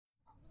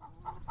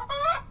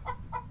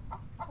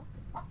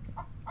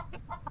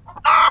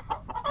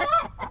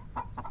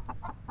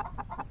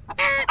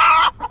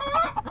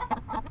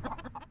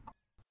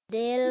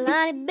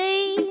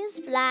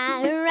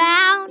flying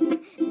around,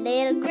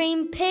 little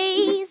green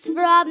peas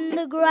from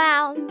the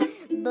ground,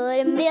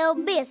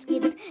 buttermilk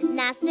biscuits,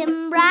 nice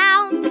and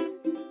brown.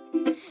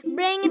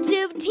 Bring it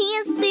to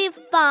Tennessee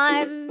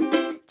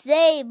farm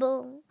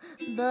table.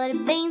 Butter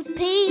beans,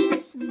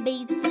 peas,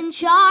 beets and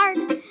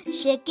chard,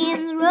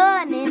 chickens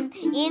running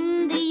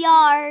in the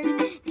yard,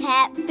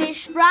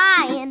 catfish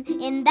frying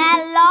in that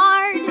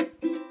lard.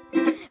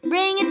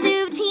 Bring it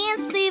to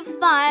Tennessee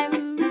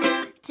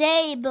farm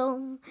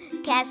table.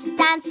 Cast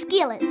iron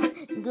skillets,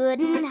 good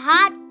and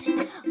hot.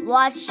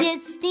 Watch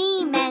it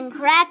steam and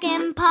crack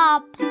and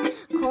pop.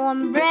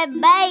 Cornbread,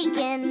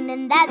 bacon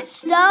in that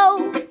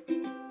stove.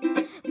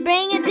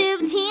 Bring it to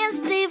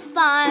Tennessee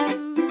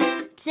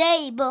farm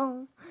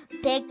table.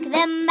 Pick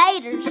them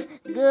maters,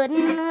 good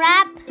and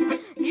ripe.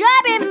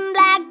 Dropping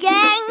black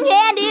and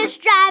candy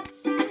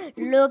stripes.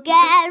 Look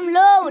at 'em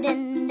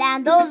loading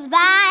down those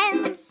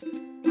vines.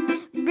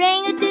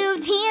 Bring it to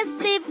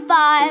Tennessee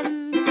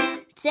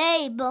farm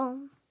table.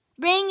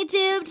 Bring it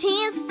to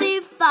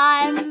Tennessee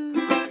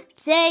farm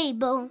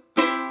table.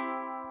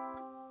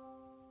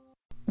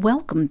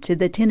 Welcome to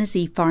the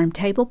Tennessee Farm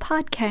Table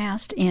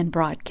podcast and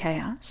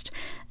broadcast,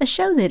 a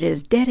show that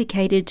is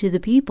dedicated to the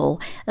people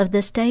of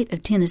the state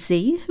of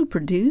Tennessee who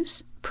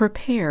produce,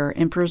 prepare,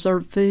 and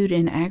preserve food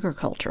and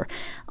agriculture,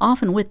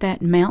 often with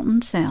that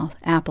Mountain South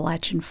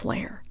Appalachian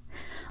flair.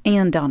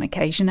 And on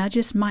occasion, I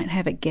just might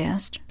have a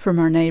guest from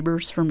our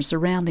neighbors from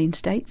surrounding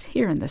states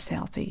here in the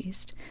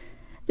Southeast.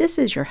 This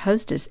is your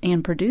hostess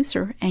and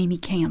producer, Amy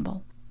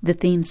Campbell. The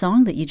theme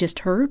song that you just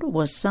heard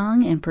was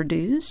sung and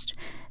produced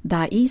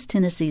by East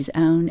Tennessee's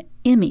own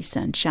Emmy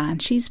Sunshine.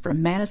 She's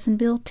from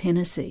Madisonville,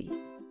 Tennessee.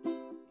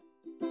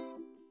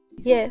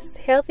 Yes,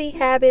 healthy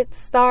habits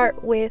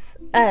start with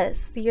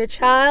us. Your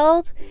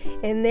child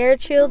and their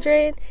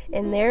children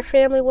and their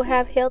family will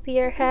have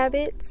healthier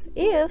habits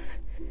if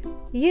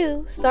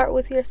you start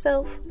with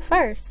yourself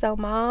first. So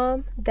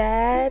mom,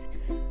 dad,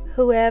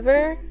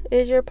 whoever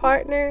is your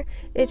partner,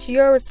 it's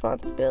your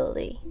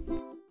responsibility.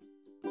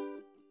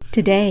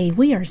 Today,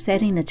 we are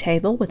setting the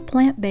table with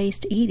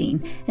plant-based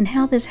eating and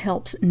how this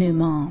helps new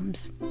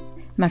moms.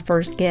 My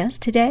first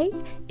guest today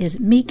is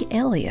Meek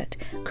Elliott,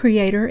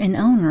 creator and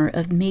owner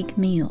of Meek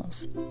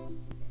Meals.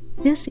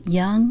 This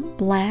young,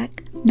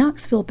 black,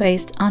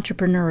 Knoxville-based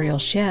entrepreneurial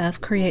chef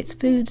creates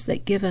foods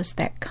that give us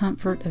that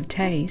comfort of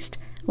taste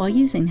while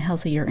using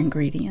healthier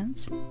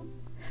ingredients.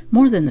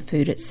 More than the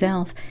food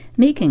itself,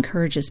 Meek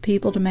encourages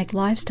people to make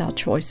lifestyle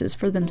choices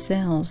for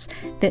themselves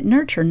that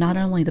nurture not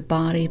only the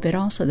body but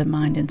also the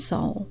mind and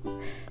soul.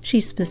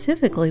 She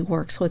specifically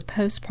works with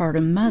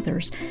postpartum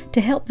mothers to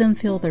help them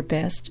feel their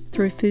best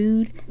through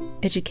food,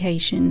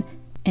 education,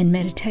 and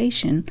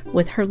meditation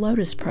with her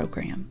Lotus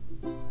program.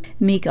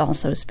 Meek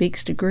also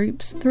speaks to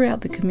groups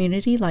throughout the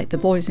community like the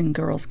Boys and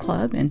Girls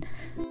Club, and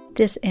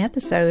this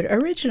episode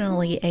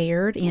originally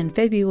aired in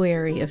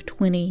February of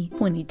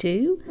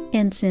 2022,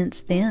 and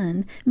since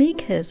then,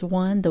 Meek has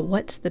won the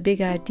What's the Big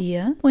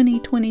Idea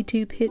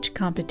 2022 pitch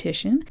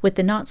competition with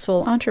the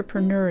Knoxville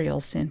Entrepreneurial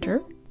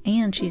Center,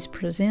 and she's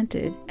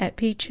presented at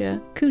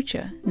Picha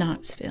Kucha,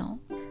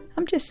 Knoxville.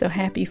 I'm just so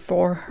happy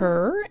for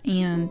her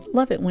and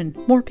love it when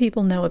more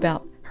people know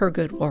about her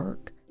good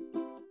work.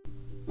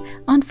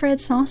 On Fred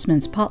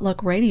Sauceman's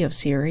Potluck Radio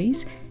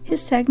series,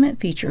 his segment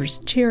features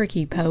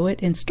Cherokee poet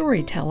and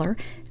storyteller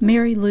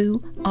Mary Lou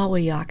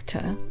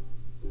Awiakta.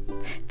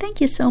 Thank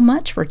you so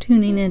much for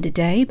tuning in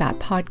today by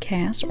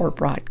podcast or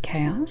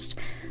broadcast.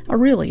 I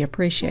really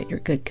appreciate your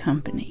good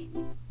company.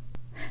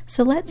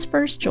 So let's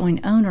first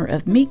join owner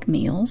of Meek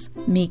Meals,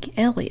 Meek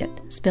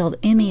Elliott, spelled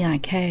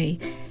M-E-I-K,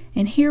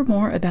 and hear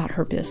more about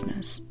her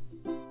business.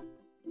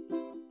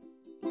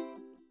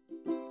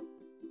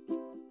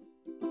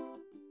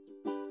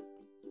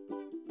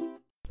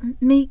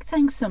 Meek,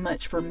 thanks so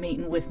much for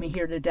meeting with me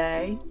here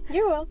today.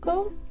 You're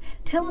welcome.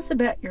 Tell us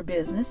about your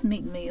business,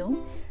 Meek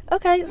Meals.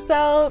 Okay,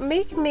 so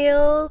Meek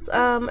Meals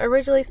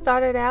originally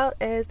started out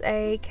as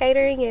a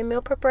catering and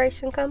meal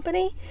preparation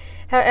company.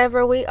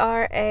 However, we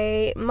are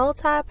a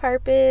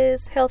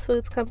multi-purpose health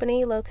foods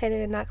company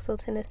located in Knoxville,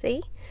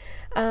 Tennessee.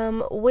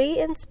 We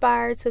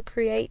inspire to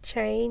create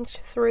change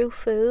through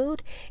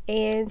food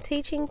and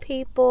teaching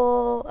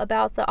people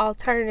about the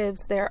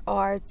alternatives there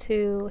are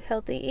to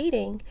healthy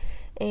eating.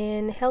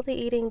 And healthy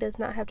eating does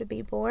not have to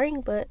be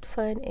boring, but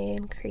fun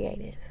and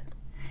creative.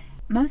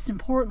 Most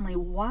importantly,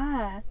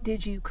 why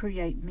did you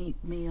create Meek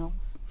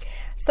Meals?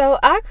 So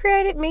I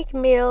created Meek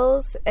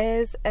Meals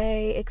as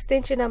a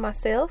extension of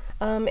myself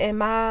and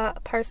my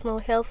personal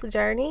health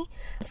journey.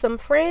 Some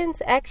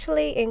friends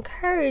actually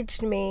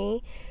encouraged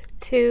me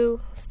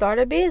to start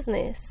a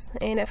business.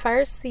 And at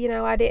first,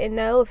 I didn't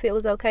know if it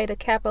was okay to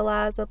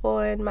capitalize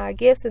upon my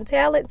gifts and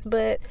talents,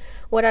 but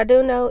what I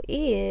do know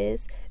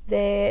is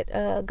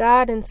that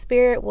God and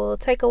Spirit will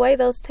take away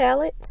those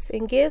talents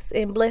and gifts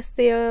and bless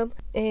them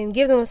and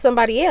give them to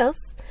somebody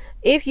else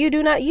if you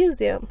do not use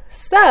them.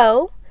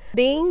 So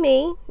being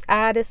me,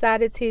 I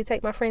decided to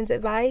take my friend's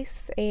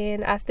advice,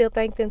 and I still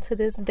thank them to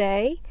this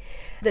day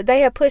that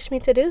they have pushed me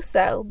to do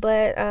so.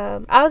 But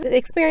I was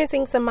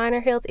experiencing some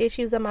minor health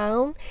issues of my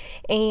own,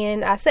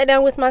 and I sat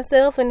down with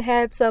myself and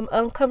had some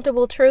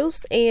uncomfortable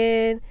truths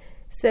and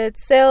said,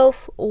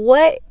 self,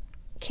 what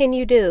can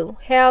you do?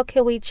 How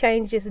can we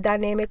change this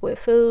dynamic with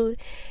food?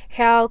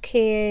 How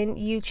can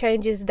you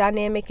change this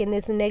dynamic in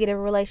this negative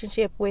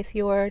relationship with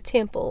your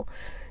temple?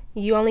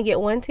 You only get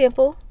one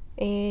temple,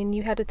 and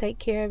you have to take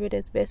care of it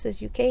as best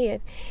as you can.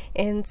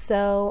 And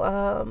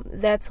so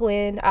that's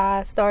when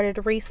I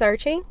started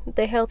researching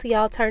the healthy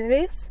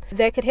alternatives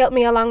that could help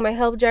me along my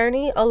health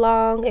journey,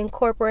 along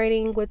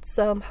incorporating with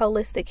some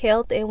holistic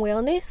health and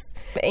wellness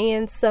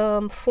and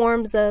some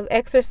forms of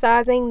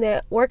exercising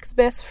that works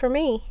best for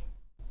me.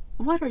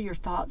 What are your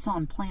thoughts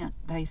on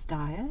plant-based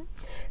diet?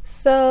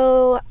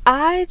 So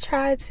I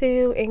try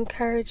to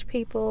encourage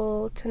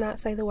people to not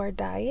say the word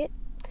diet.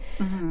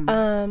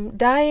 Mm-hmm.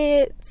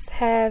 Diets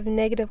have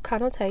negative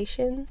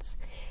connotations,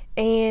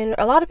 and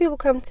a lot of people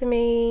come to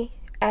me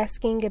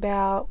asking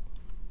about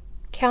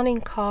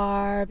counting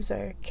carbs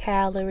or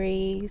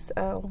calories.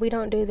 We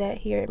don't do that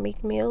here at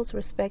Meek Meals,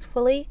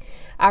 respectfully.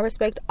 I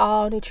respect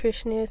all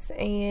nutritionists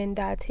and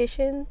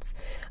dietitians.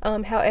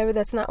 However,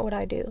 that's not what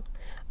I do.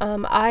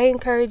 I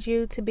encourage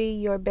you to be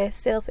your best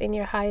self and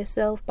your highest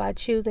self by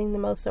choosing the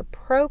most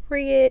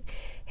appropriate,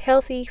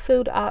 healthy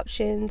food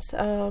options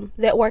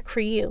that work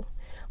for you.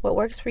 What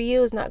works for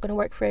you is not going to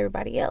work for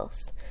everybody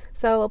else.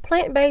 So a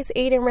plant-based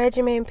eating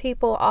regimen,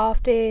 people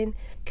often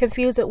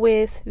confuse it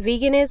with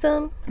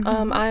veganism.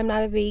 Mm-hmm. I am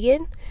not a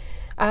vegan.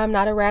 I'm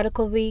not a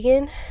radical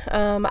vegan.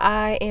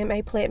 I am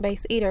a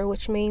plant-based eater,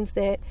 which means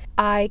that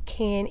I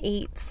can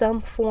eat some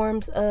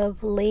forms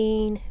of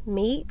lean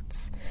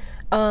meats,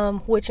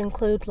 which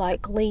include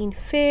like lean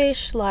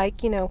fish,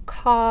 like,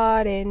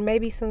 cod and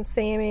maybe some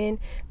salmon.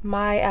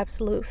 My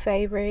absolute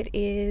favorite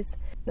is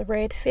the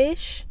red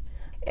fish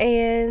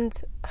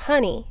and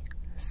honey.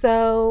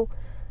 So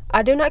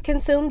I do not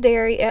consume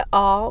dairy at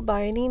all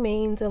by any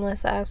means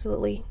unless I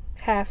absolutely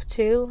have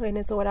to, and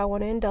it's what I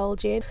want to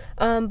indulge in.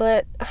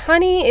 But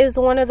honey is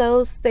one of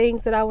those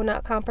things that I will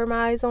not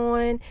compromise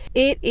on.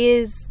 It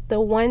is the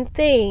one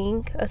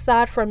thing,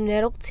 aside from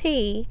nettle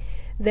tea,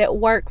 that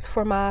works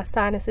for my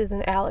sinuses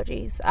and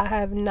allergies. I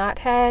have not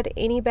had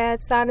any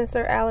bad sinus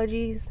or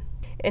allergies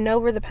in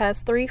over the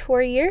past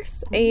 3-4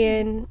 years,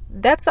 and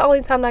that's the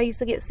only time I used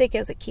to get sick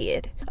as a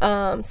kid.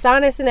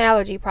 Sinus and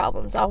allergy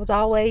problems. I was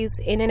always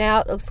in and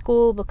out of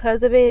school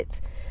because of it,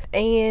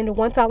 and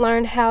once I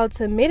learned how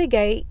to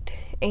mitigate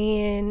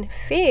and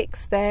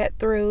fix that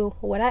through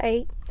what I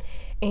ate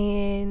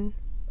and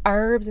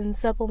herbs and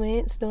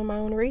supplements, doing my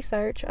own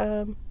research,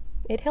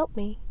 it helped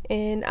me,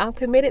 and I'm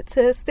committed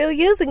to still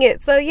using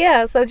it.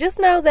 So just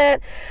know that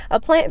a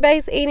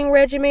plant-based eating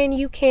regimen,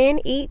 you can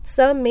eat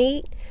some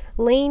meat,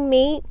 lean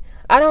meat.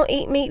 I don't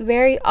eat meat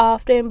very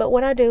often, but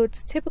when I do,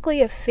 it's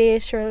typically a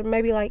fish or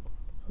maybe like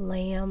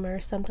lamb or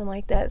something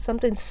like that.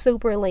 Something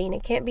super lean.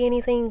 It can't be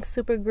anything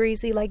super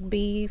greasy like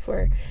beef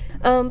or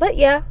but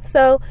yeah,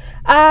 so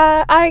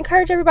I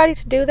encourage everybody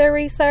to do their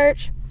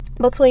research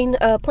between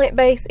a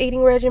plant-based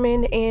eating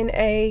regimen and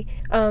a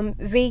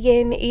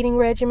vegan eating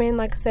regimen.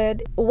 Like I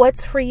said,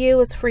 what's for you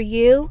is for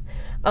you.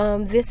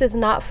 This is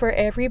not for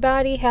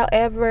everybody.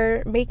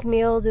 However, Meek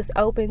Meals is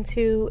open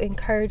to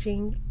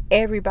encouraging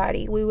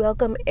everybody. We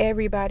welcome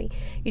everybody.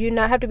 You do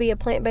not have to be a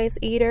plant-based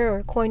eater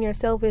or coin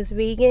yourself as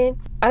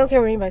vegan. I don't care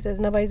what anybody says.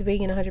 Nobody's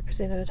vegan 100%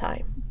 of the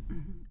time.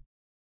 Mm-hmm.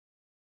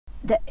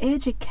 The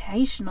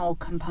educational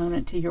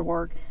component to your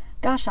work,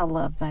 gosh, I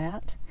love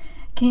that.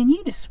 Can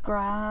you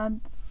describe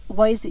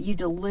ways that you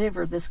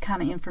deliver this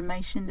kind of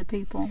information to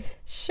people?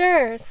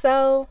 Sure.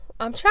 So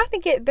I'm trying to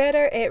get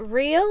better at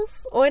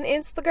Reels on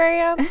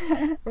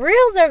Instagram.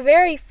 Reels are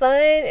very fun,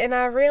 and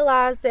I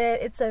realize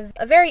that it's a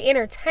very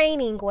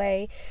entertaining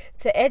way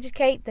to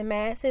educate the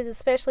masses,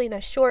 especially in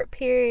a short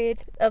period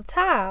of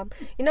time.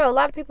 A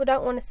lot of people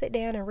don't want to sit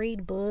down and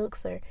read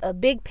books or a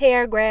big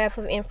paragraph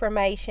of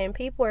information.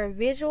 People are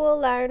visual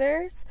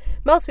learners.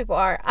 Most people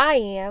are. I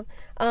am.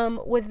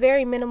 With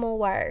very minimal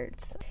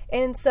words.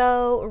 And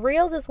so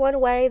Reels is one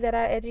way that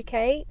I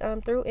educate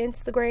through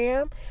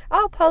Instagram.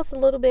 I'll post a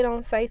little bit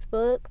on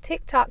Facebook.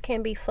 TikTok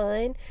can be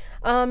fun.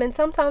 And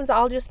sometimes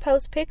I'll just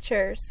post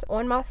pictures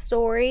on my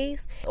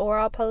stories, or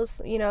I'll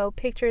post,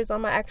 pictures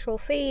on my actual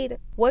feed,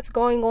 what's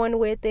going on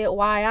with it,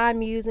 why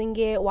I'm using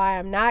it, why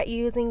I'm not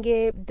using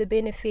it, the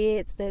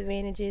benefits, the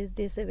advantages,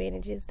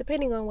 disadvantages,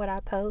 depending on what I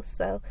post.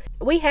 So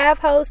we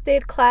have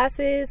hosted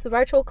classes,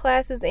 virtual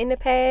classes in the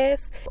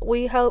past.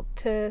 We hope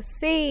to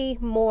see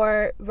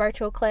more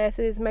virtual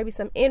classes, maybe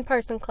some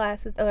in-person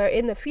classes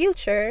in the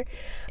future.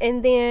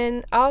 And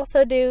then I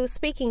also do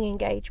speaking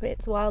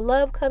engagements. So I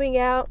love coming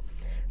out,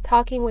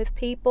 talking with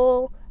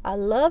people. I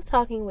love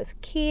talking with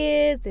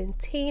kids and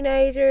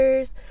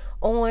teenagers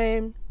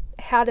on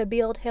how to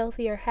build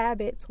healthier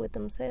habits with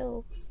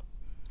themselves.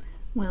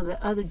 Well,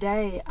 the other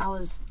day I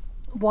was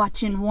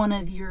watching one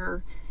of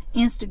your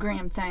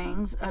Instagram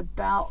things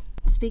about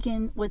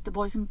Speaking with the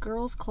Boys and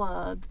Girls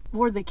Club,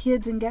 were the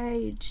kids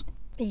engaged?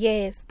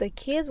 Yes, the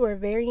kids were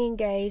very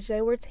engaged.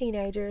 They were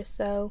teenagers,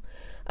 so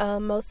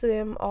most of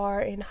them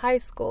are in high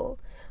school.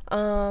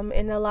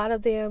 And a lot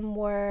of them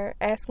were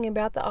asking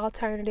about the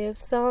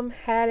alternatives. Some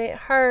hadn't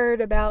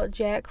heard about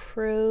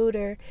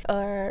jackfruit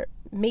or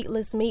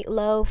meatless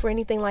meatloaf or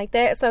anything like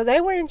that. So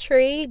they were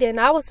intrigued, and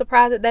I was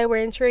surprised that they were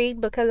intrigued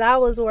because I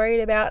was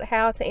worried about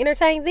how to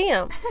entertain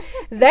them.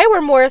 They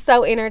were more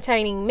so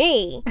entertaining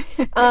me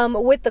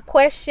with the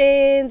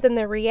questions and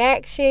the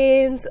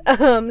reactions.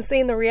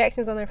 Seeing the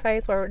reactions on their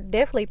face were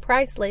definitely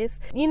priceless.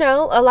 You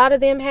know, a lot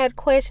of them had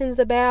questions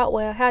about,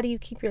 well, how do you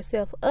keep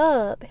yourself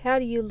up? How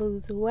do you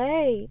lose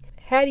weight?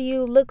 How do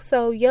you look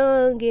so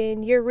young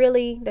and you're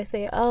really, they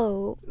say,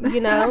 oh,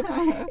 you know,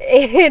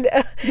 and,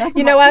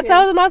 you know, I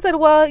told them, I said,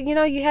 well, you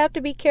know, you have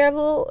to be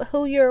careful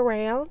who you're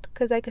around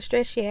because they can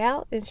stress you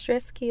out and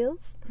stress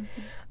kills.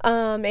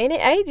 And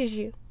it ages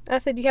you. I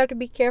said, you have to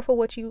be careful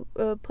what you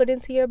put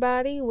into your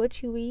body,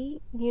 what you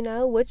eat, you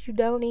know, what you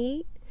don't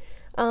eat.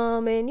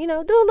 And, you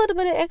know, do a little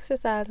bit of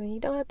exercising. You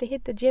don't have to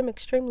hit the gym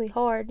extremely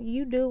hard.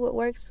 You do what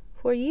works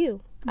for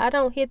you. I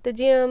don't hit the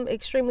gym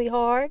extremely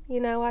hard.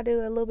 You know, I do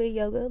a little bit of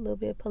yoga, a little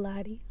bit of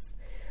Pilates,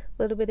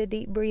 a little bit of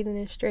deep breathing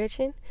and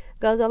stretching.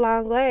 Goes a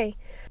long way.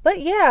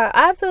 But yeah,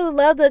 I absolutely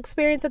love the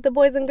experience at the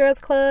Boys and Girls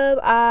Club.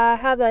 I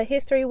have a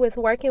history with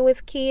working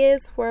with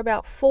kids for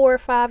about 4 or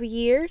 5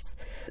 years.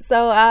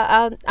 So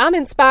I'm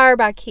inspired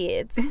by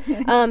kids,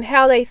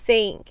 how they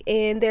think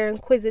and their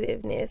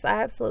inquisitiveness.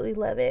 I absolutely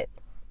love it.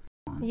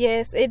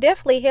 Yes, it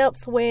definitely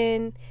helps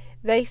when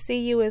they see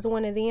you as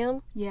one of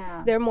them.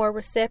 Yeah. They're more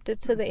receptive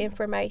to the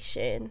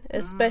information,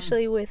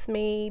 especially with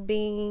me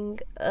being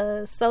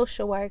a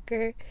social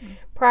worker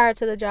prior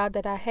to the job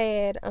that I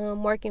had,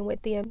 working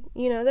with them.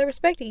 You know, they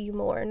respected you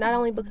more, not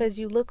only because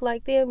you look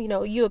like them, you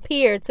know, you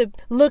appear to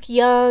look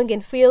young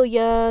and feel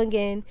young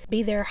and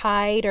be their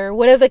height or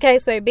whatever the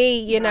case may be,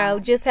 you know,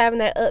 just having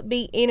that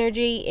upbeat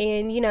energy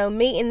and, you know,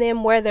 meeting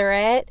them where they're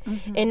at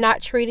and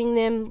not treating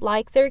them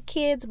like they're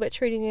kids, but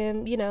treating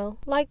them, you know,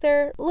 like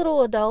they're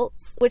little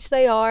adults, which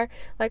they are.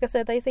 Like I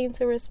said, they seem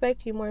to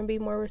respect you more and be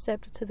more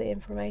receptive to the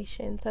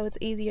information, so it's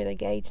easier to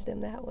gauge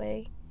them that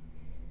way.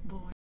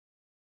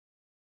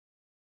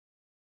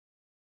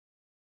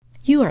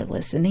 You are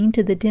listening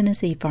to the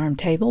Tennessee Farm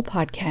Table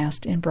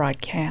podcast and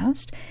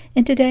broadcast,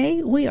 and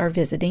today we are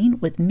visiting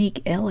with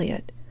Meek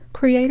Elliott,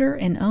 creator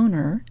and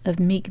owner of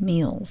Meek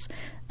Meals,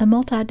 a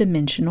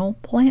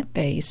multidimensional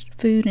plant-based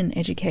food and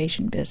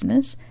education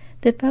business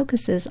that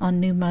focuses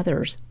on new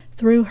mothers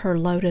through her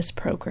Lotus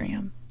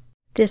program.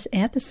 This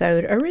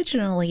episode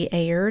originally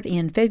aired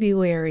in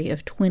February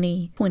of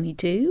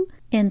 2022,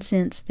 and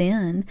since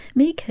then,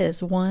 Meek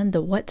has won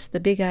the What's the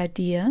Big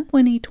Idea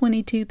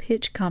 2022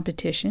 pitch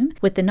competition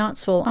with the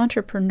Knoxville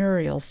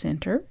Entrepreneurial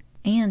Center,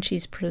 and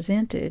she's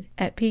presented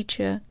at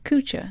Picha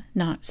Kucha,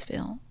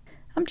 Knoxville.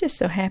 I'm just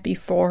so happy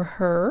for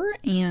her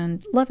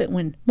and love it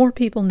when more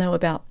people know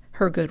about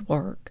her good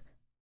work.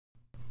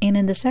 And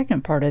in the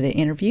second part of the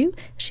interview,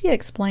 she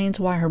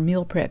explains why her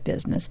meal prep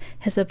business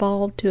has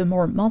evolved to a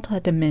more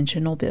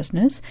multidimensional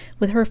business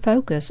with her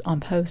focus on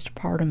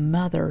postpartum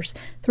mothers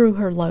through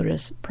her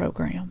Lotus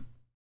program.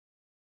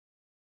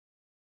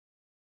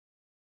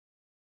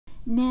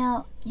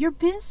 Now, your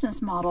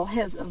business model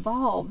has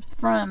evolved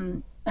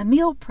from a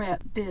meal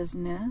prep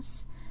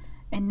business,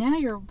 and now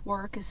your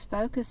work is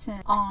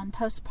focusing on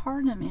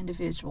postpartum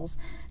individuals.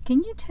 Can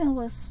you tell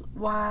us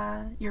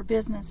why your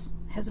business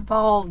has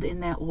evolved in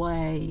that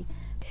way?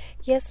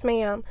 Yes,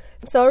 ma'am.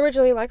 So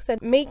originally, like I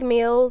said, Meek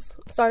Meals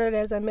started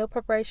as a meal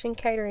preparation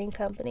catering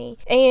company.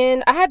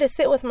 And I had to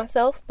sit with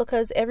myself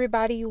because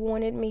everybody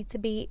wanted me to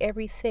be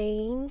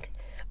everything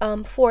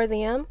for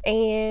them.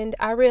 And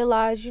I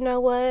realized, you know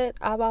what?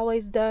 I've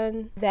always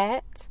done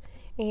that,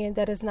 and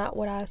that is not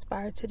what I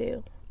aspire to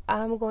do.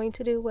 I'm going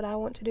to do what I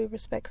want to do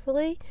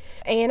respectfully.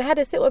 And I had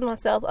to sit with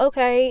myself.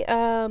 Okay,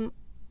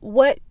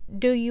 what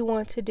do you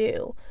want to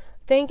do?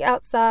 Think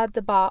outside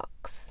the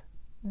box.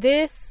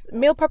 This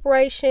meal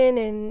preparation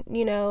and,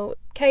 you know,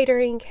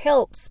 catering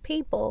helps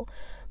people,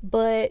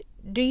 but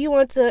do you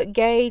want to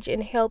gauge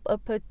and help a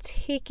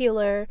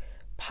particular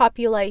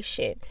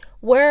population?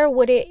 Where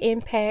would it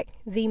impact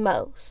the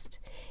most?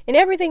 And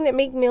everything that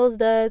Meek Meals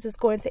does is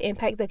going to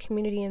impact the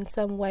community in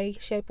some way,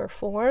 shape, or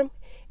form,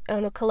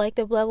 on a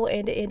collective level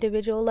and an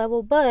individual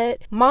level.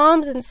 But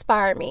moms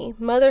inspire me.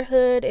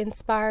 Motherhood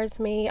inspires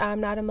me. I'm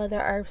not a Mother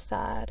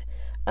Earthside.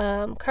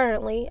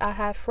 Currently, I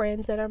have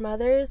friends that are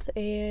mothers,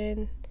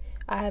 and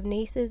I have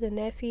nieces and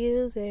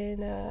nephews,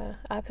 and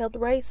I've helped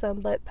raise some.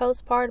 But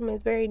postpartum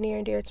is very near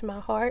and dear to my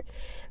heart.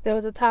 There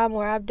was a time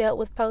where I've dealt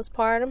with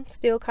postpartum,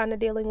 still kind of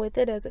dealing with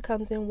it as it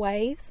comes in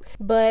waves.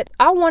 But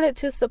I wanted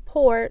to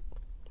support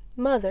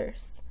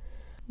mothers.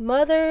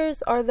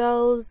 Mothers are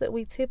those that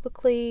we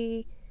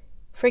typically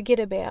forget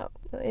about.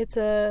 It's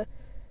a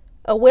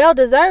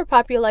well-deserved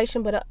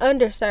population, but an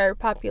underserved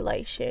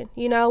population.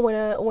 You know,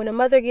 when a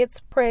mother gets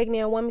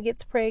pregnant, a woman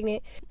gets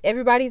pregnant,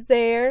 everybody's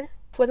there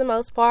for the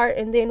most part,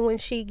 and then when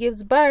she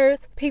gives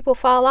birth, people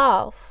fall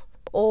off.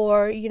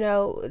 or, you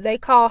know, they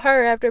call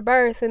her after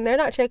birth and they're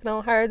not checking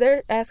on her.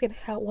 They're asking,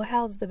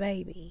 how's the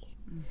baby?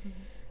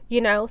 You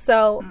know,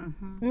 so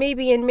me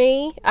being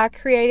me, I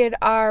created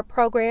our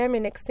program,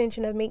 an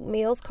extension of Meek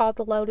Meals called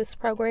the Lotus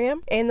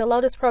Program. And the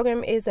Lotus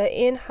Program is an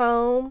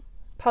in-home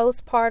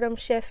postpartum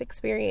chef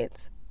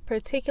experience,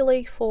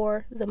 particularly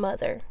for the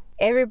mother.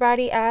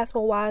 Everybody asks,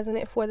 well, why isn't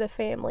it for the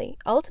family?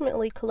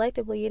 Ultimately,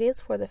 collectively, it is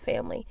for the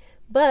family.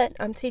 But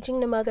I'm teaching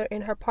the mother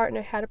and her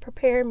partner how to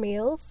prepare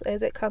meals,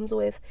 as it comes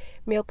with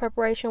Meal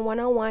Preparation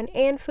 101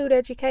 and food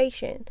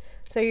education.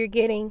 So you're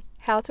getting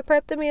how to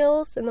prep the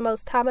meals in the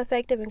most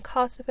time-effective and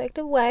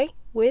cost-effective way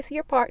with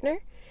your partner.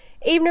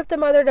 Even if the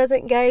mother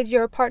doesn't engage,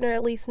 your partner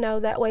at least know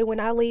that way when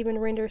I leave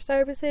and render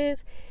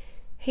services,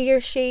 he or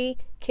she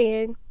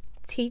can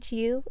teach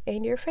you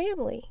and your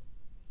family.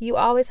 You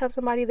always have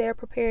somebody there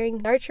preparing,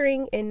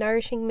 nurturing, and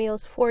nourishing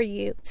meals for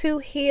you to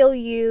heal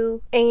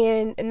you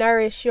and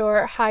nourish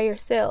your higher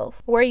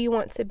self, where you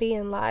want to be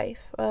in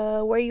life,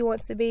 where you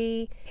want to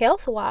be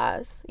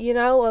health-wise. You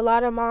know, a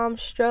lot of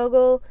moms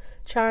struggle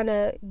trying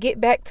to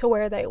get back to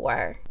where they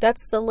were.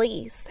 That's the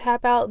least. How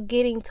about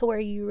getting to where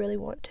you really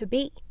want to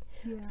be?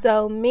 Yeah.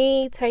 So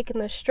me taking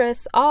the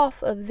stress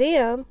off of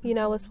them, you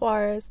know, as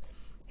far as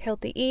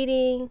healthy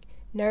eating,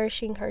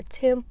 nourishing her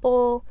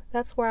temple,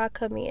 that's where I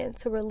come in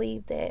to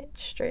relieve that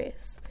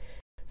stress.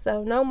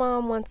 So no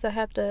mom wants to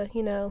have to,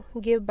 you know,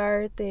 give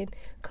birth and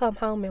come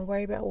home and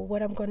worry about, well,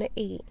 what I'm going to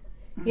eat.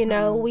 You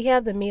know, we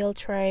have the meal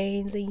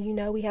trains, and, you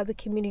know, we have the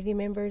community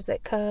members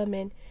that come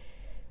and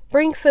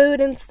bring food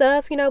and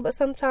stuff, you know, but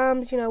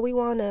sometimes, you know, we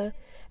want a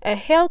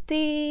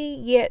healthy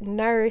yet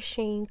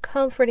nourishing,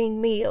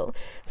 comforting meal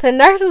to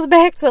nurse us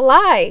back to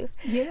life.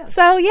 Yes.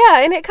 So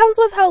yeah, and it comes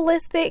with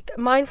holistic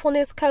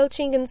mindfulness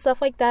coaching and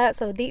stuff like that.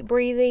 So deep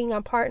breathing.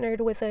 I'm partnered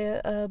with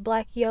a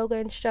Black yoga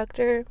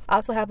instructor. I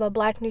also have a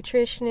Black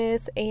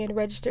nutritionist and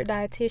registered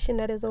dietitian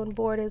that is on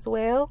board as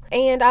well.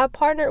 And I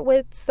partnered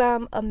with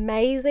some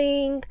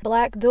amazing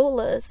Black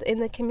doulas in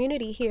the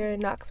community here in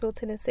Knoxville,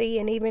 Tennessee,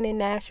 and even in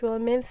Nashville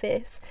and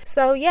Memphis.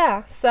 So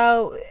yeah,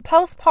 so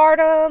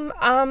postpartum,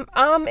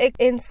 I'm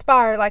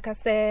inspired, like I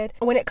said,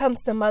 when it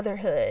comes to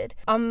motherhood.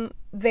 I'm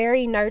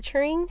very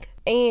nurturing,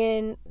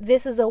 and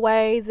this is a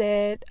way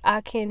that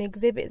I can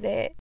exhibit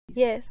that.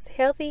 Yes,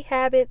 healthy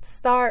habits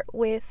start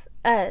with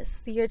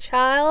us. Your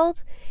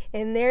child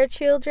and their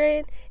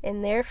children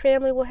and their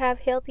family will have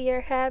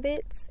healthier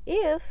habits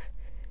if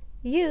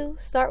you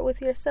start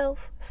with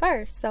yourself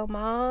first. So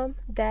mom,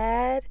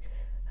 dad,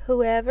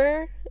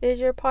 whoever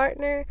is your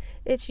partner,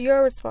 it's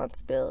your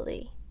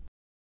responsibility.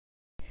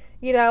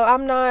 You know,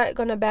 I'm not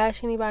going to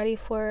bash anybody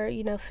for,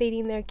 you know,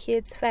 feeding their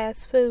kids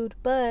fast food,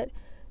 but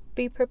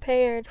be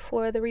prepared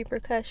for the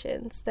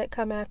repercussions that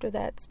come after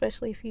that,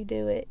 especially if you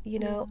do it, you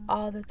know,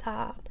 all the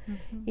time,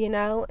 you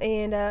know,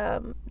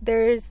 and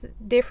there's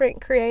different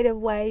creative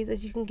ways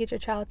that you can get your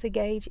child to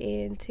gauge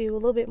into a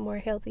little bit more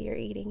healthier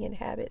eating and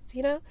habits,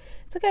 you know.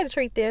 It's okay to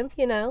treat them,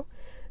 you know,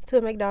 to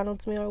a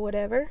McDonald's meal or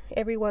whatever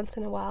every once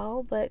in a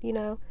while, but, you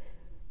know,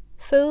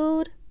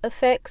 food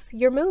affects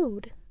your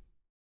mood.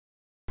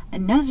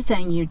 Another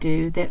thing you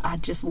do that I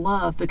just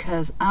love,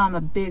 because I'm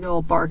a big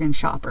old bargain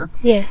shopper.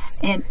 Yes.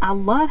 And I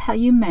love how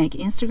you make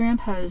Instagram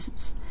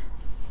posts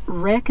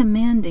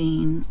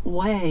recommending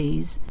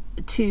ways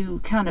to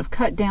kind of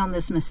cut down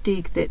this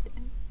mystique that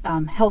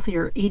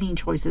healthier eating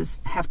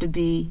choices have to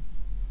be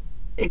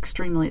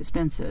extremely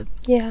expensive.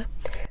 Yeah.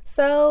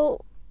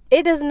 So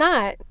it does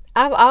not.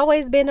 I've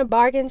always been a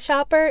bargain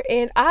shopper,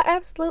 and I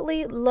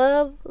absolutely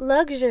love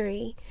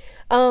luxury.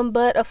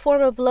 But a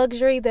form of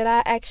luxury that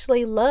I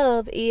actually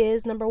love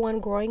is, number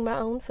one, growing my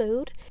own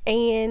food,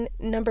 and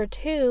number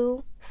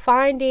two,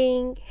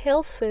 finding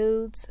health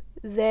foods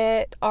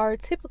that are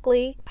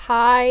typically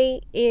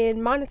high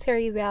in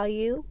monetary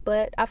value,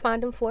 but I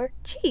find them for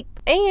cheap.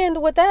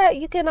 And with that,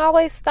 you can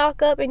always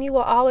stock up and you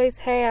will always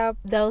have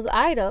those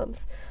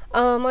items.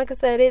 Like I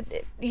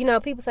said, you know,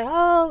 people say,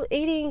 oh,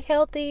 eating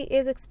healthy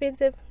is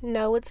expensive.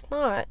 No, it's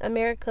not.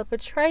 America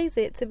portrays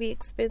it to be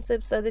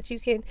expensive so that you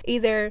can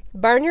either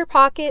burn your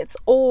pockets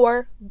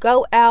or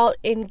go out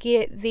and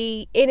get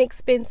the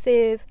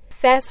inexpensive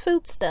fast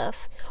food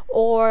stuff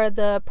or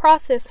the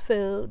processed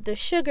food, the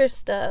sugar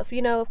stuff.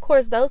 You know, of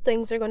course, those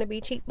things are going to be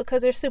cheap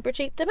because they're super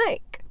cheap to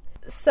make.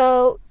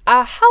 So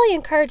I highly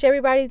encourage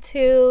everybody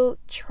to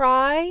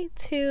try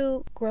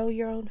to grow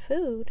your own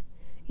food.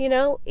 You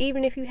know,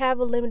 even if you have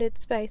a limited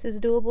space, it's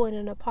doable in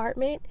an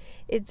apartment.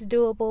 It's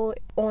doable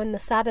on the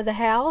side of the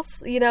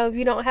house. You know, if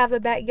you don't have a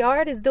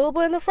backyard, it's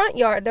doable in the front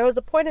yard. There was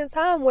a point in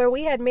time where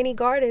we had many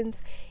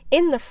gardens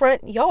in the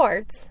front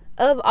yards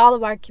of all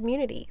of our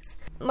communities.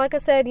 Like I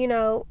said, you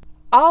know,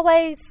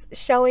 always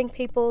showing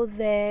people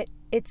that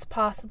it's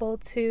possible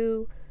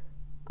to,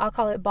 I'll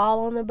call it, ball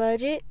on the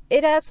budget.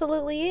 It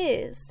absolutely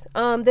is.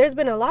 There's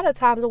been a lot of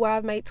times where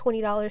I've made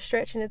 $20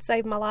 stretch and it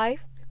saved my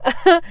life.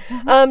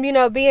 You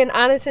know, being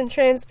honest and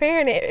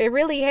transparent, it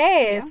really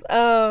has.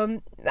 Yeah.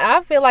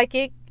 I feel like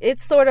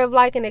it's sort of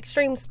like an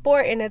extreme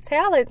sport and a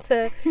talent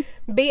to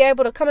be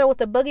able to come out with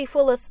a buggy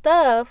full of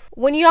stuff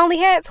when you only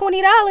had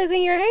 $20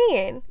 in your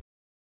hand.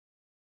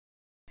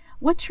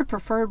 What's your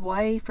preferred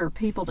way for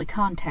people to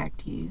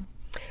contact you?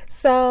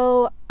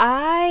 So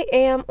I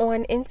am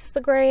on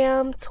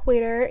Instagram,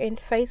 Twitter, and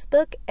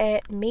Facebook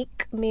at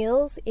Meek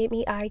Meals,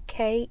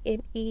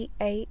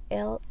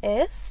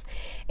 MEIKMEALS.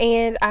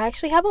 And I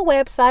actually have a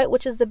website,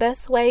 which is the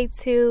best way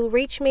to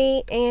reach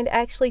me and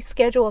actually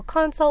schedule a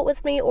consult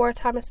with me or a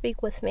time to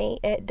speak with me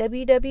at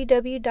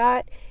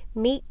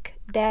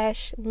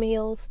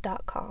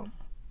www.meek-meals.com.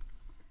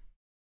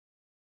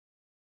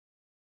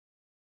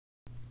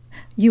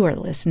 You are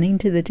listening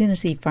to the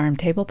Tennessee Farm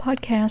Table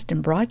podcast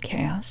and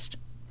broadcast,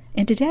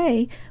 and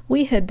today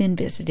we have been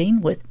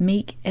visiting with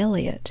Meek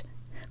Elliott,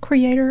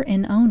 creator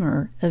and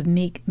owner of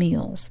Meek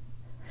Meals,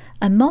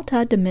 a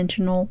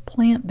multidimensional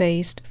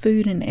plant-based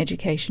food and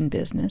education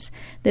business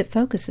that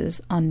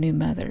focuses on new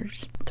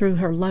mothers through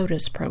her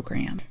Lotus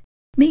program.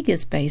 Meek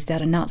is based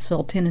out of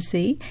Knoxville,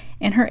 Tennessee,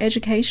 and her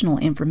educational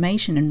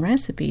information and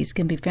recipes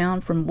can be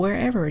found from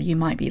wherever you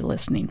might be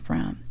listening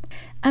from.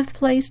 I've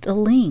placed a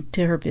link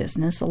to her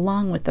business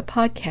along with the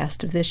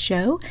podcast of this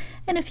show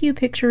and a few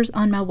pictures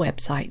on my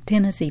website,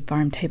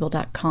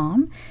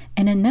 TennesseeFarmTable.com,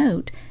 and a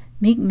note,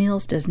 Meek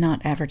Meals does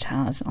not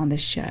advertise on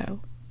this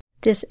show.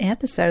 This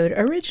episode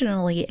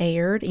originally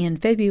aired in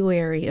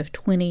February of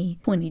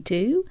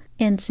 2022,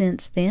 and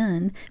since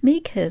then,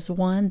 Meek has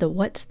won the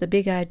What's the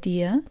Big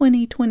Idea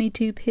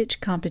 2022 pitch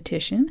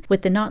competition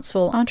with the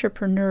Knoxville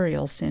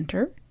Entrepreneurial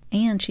Center,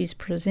 and she's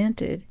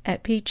presented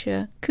at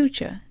Picha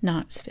Kucha,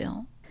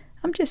 Knoxville.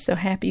 I'm just so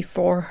happy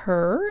for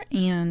her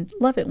and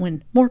love it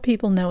when more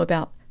people know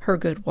about her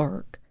good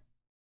work.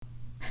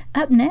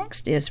 Up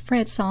next is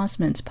Fred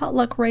Sossman's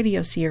Potluck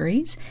Radio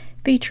series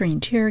featuring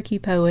Cherokee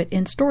poet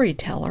and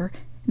storyteller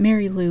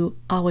Mary Lou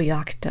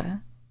Awiakta.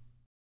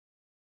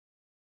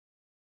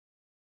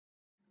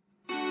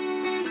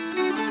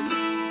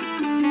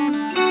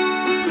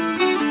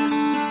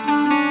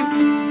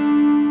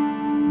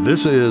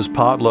 This is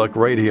Potluck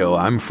Radio.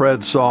 I'm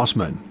Fred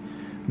Sossman.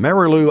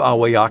 Mary Lou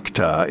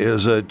Awiakta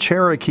is a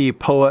Cherokee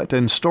poet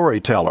and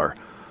storyteller.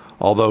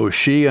 Although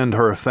she and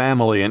her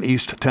family in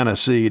East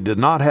Tennessee did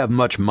not have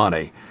much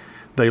money,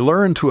 they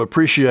learned to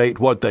appreciate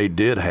what they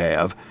did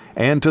have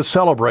and to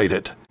celebrate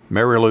it.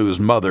 Mary Lou's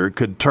mother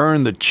could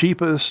turn the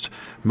cheapest,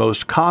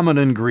 most common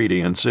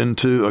ingredients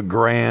into a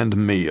grand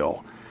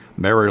meal.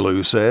 Mary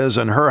Lou says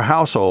in her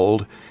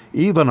household,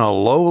 even a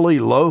lowly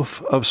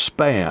loaf of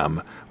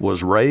Spam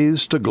was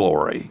raised to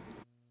glory.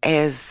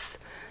 As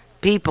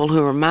people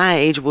who are my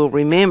age will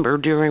remember,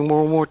 during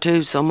World War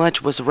II, so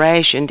much was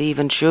rationed,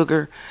 even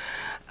sugar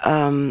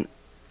and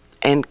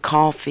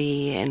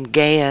coffee and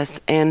gas.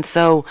 And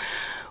so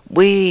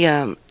we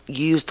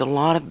used a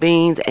lot of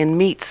beans and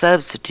meat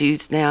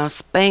substitutes. Now,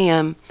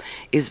 Spam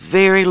is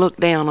very looked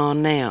down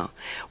on now.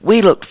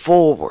 We looked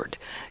forward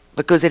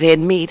because it had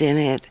meat in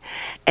it.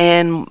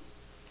 And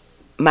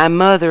my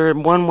mother,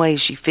 one way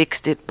she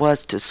fixed it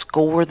was to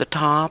score the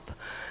top,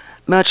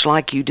 much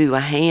like you do a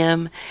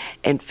ham,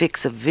 and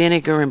fix a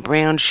vinegar and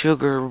brown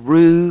sugar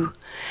roux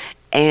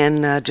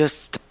and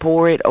just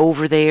pour it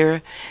over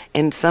there.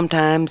 And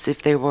sometimes,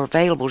 if they were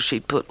available,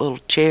 she'd put little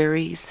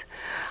cherries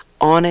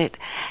on it.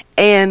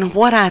 And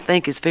what I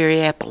think is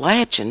very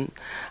Appalachian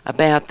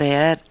about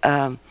that,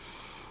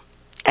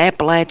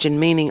 Appalachian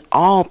meaning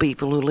all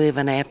people who live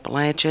in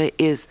Appalachia,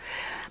 is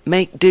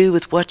make do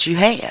with what you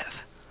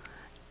have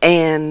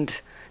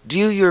and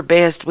do your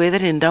best with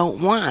it and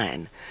don't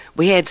whine.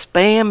 We had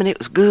Spam and it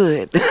was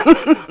good.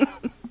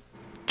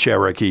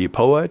 Cherokee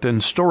poet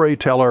and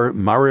storyteller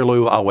Mary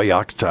Lou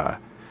Awiakta.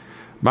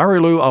 Mary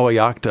Lou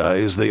Awiakta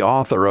is the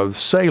author of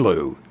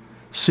Selu,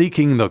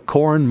 Seeking the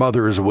Corn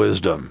Mother's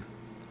Wisdom.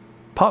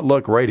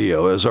 Potluck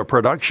Radio is a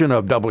production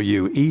of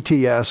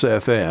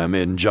WETS-FM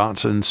in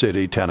Johnson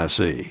City,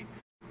 Tennessee.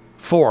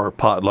 For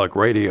Potluck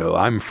Radio,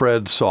 I'm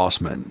Fred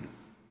Sossman.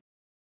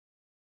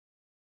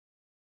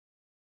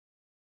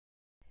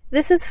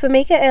 This is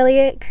Famika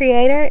Elliott,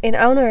 creator and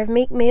owner of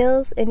Meek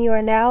Meals, and you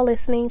are now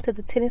listening to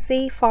the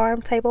Tennessee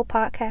Farm Table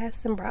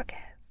podcast and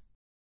broadcast.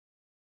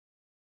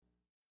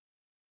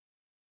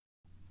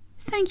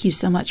 Thank you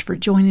so much for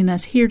joining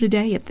us here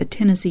today at the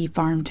Tennessee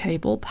Farm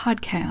Table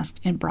podcast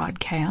and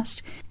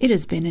broadcast. It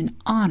has been an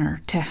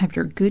honor to have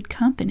your good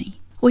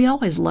company. We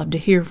always love to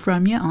hear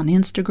from you on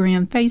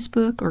Instagram,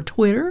 Facebook, or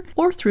Twitter,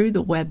 or through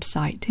the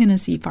website,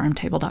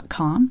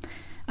 TennesseeFarmTable.com.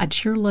 I'd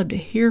sure love to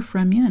hear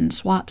from you and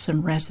swap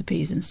some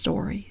recipes and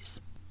stories.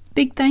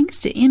 Big thanks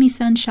to Emmy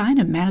Sunshine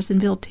of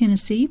Madisonville,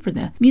 Tennessee for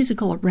the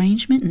musical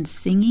arrangement and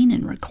singing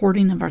and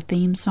recording of our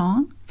theme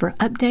song. For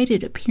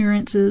updated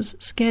appearances,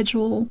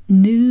 schedule,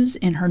 news,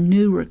 and her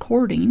new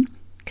recording,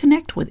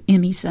 connect with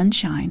Emmy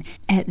Sunshine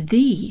at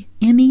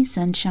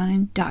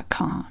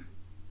theemmysunshine.com.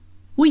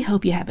 We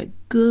hope you have a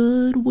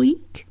good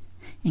week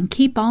and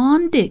keep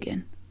on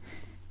digging.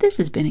 This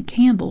has been a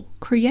Campbell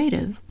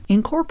Creative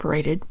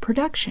Incorporated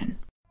production.